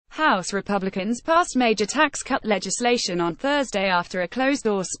House Republicans passed major tax cut legislation on Thursday after a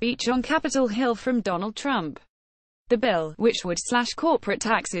closed-door speech on Capitol Hill from Donald Trump. The bill, which would slash corporate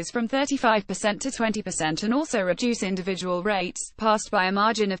taxes from 35% to 20% and also reduce individual rates, passed by a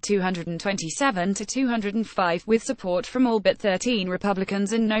margin of 227 to 205, with support from all but 13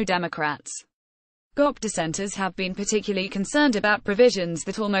 Republicans and no Democrats. GOP dissenters have been particularly concerned about provisions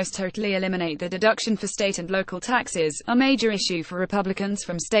that almost totally eliminate the deduction for state and local taxes, a major issue for Republicans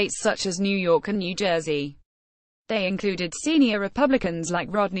from states such as New York and New Jersey. They included senior Republicans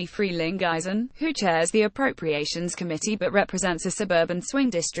like Rodney Frelinghuysen, who chairs the Appropriations Committee but represents a suburban swing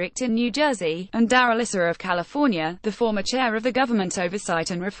district in New Jersey, and Darrell Issa of California, the former chair of the Government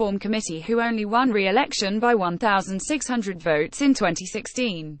Oversight and Reform Committee who only won re-election by 1,600 votes in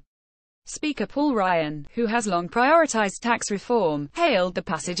 2016. Speaker Paul Ryan, who has long prioritized tax reform, hailed the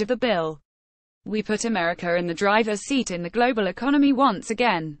passage of the bill. "We put America in the driver's seat in the global economy once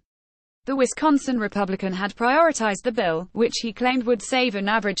again." The Wisconsin Republican had prioritized the bill, which he claimed would save an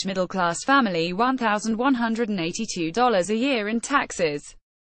average middle-class family $1,182 a year in taxes.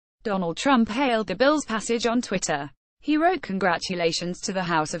 Donald Trump hailed the bill's passage on Twitter. He wrote, "Congratulations to the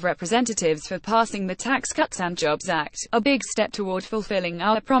House of Representatives for passing the Tax Cuts and Jobs Act, a big step toward fulfilling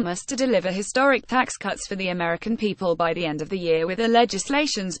our promise to deliver historic tax cuts for the American people by the end of the year." With the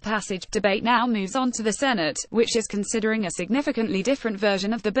legislation's passage, debate now moves on to the Senate, which is considering a significantly different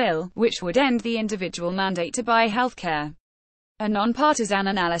version of the bill, which would end the individual mandate to buy health care. A nonpartisan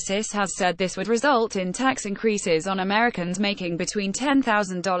analysis has said this would result in tax increases on Americans making between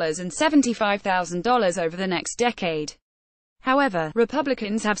 $10,000 and $75,000 over the next decade. However,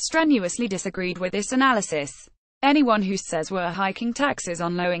 Republicans have strenuously disagreed with this analysis. "Anyone who says we're hiking taxes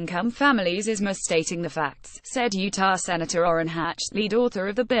on low-income families is misstating the facts," said Utah Senator Orrin Hatch, lead author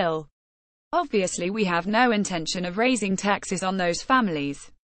of the bill. "Obviously we have no intention of raising taxes on those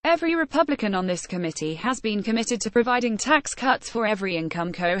families. Every Republican on this committee has been committed to providing tax cuts for every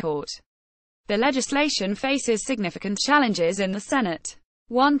income cohort." The legislation faces significant challenges in the Senate.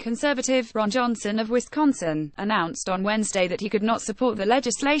 One conservative, Ron Johnson of Wisconsin, announced on Wednesday that he could not support the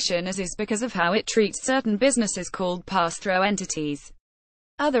legislation as is because of how it treats certain businesses called pass-through entities.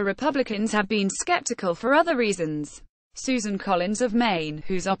 Other Republicans have been skeptical for other reasons. Susan Collins of Maine,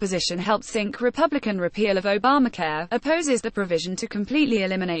 whose opposition helped sink Republican repeal of Obamacare, opposes the provision to completely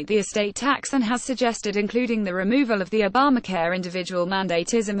eliminate the estate tax and has suggested including the removal of the Obamacare individual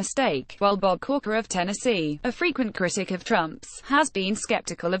mandate is a mistake, while Bob Corker of Tennessee, a frequent critic of Trump's, has been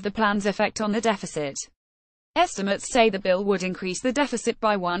skeptical of the plan's effect on the deficit. Estimates say the bill would increase the deficit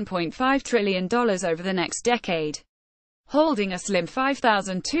by $1.5 trillion over the next decade. Holding a slim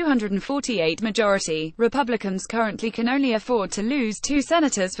 5,248 majority, Republicans currently can only afford to lose 2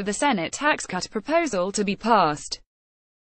 senators for the Senate tax cut proposal to be passed.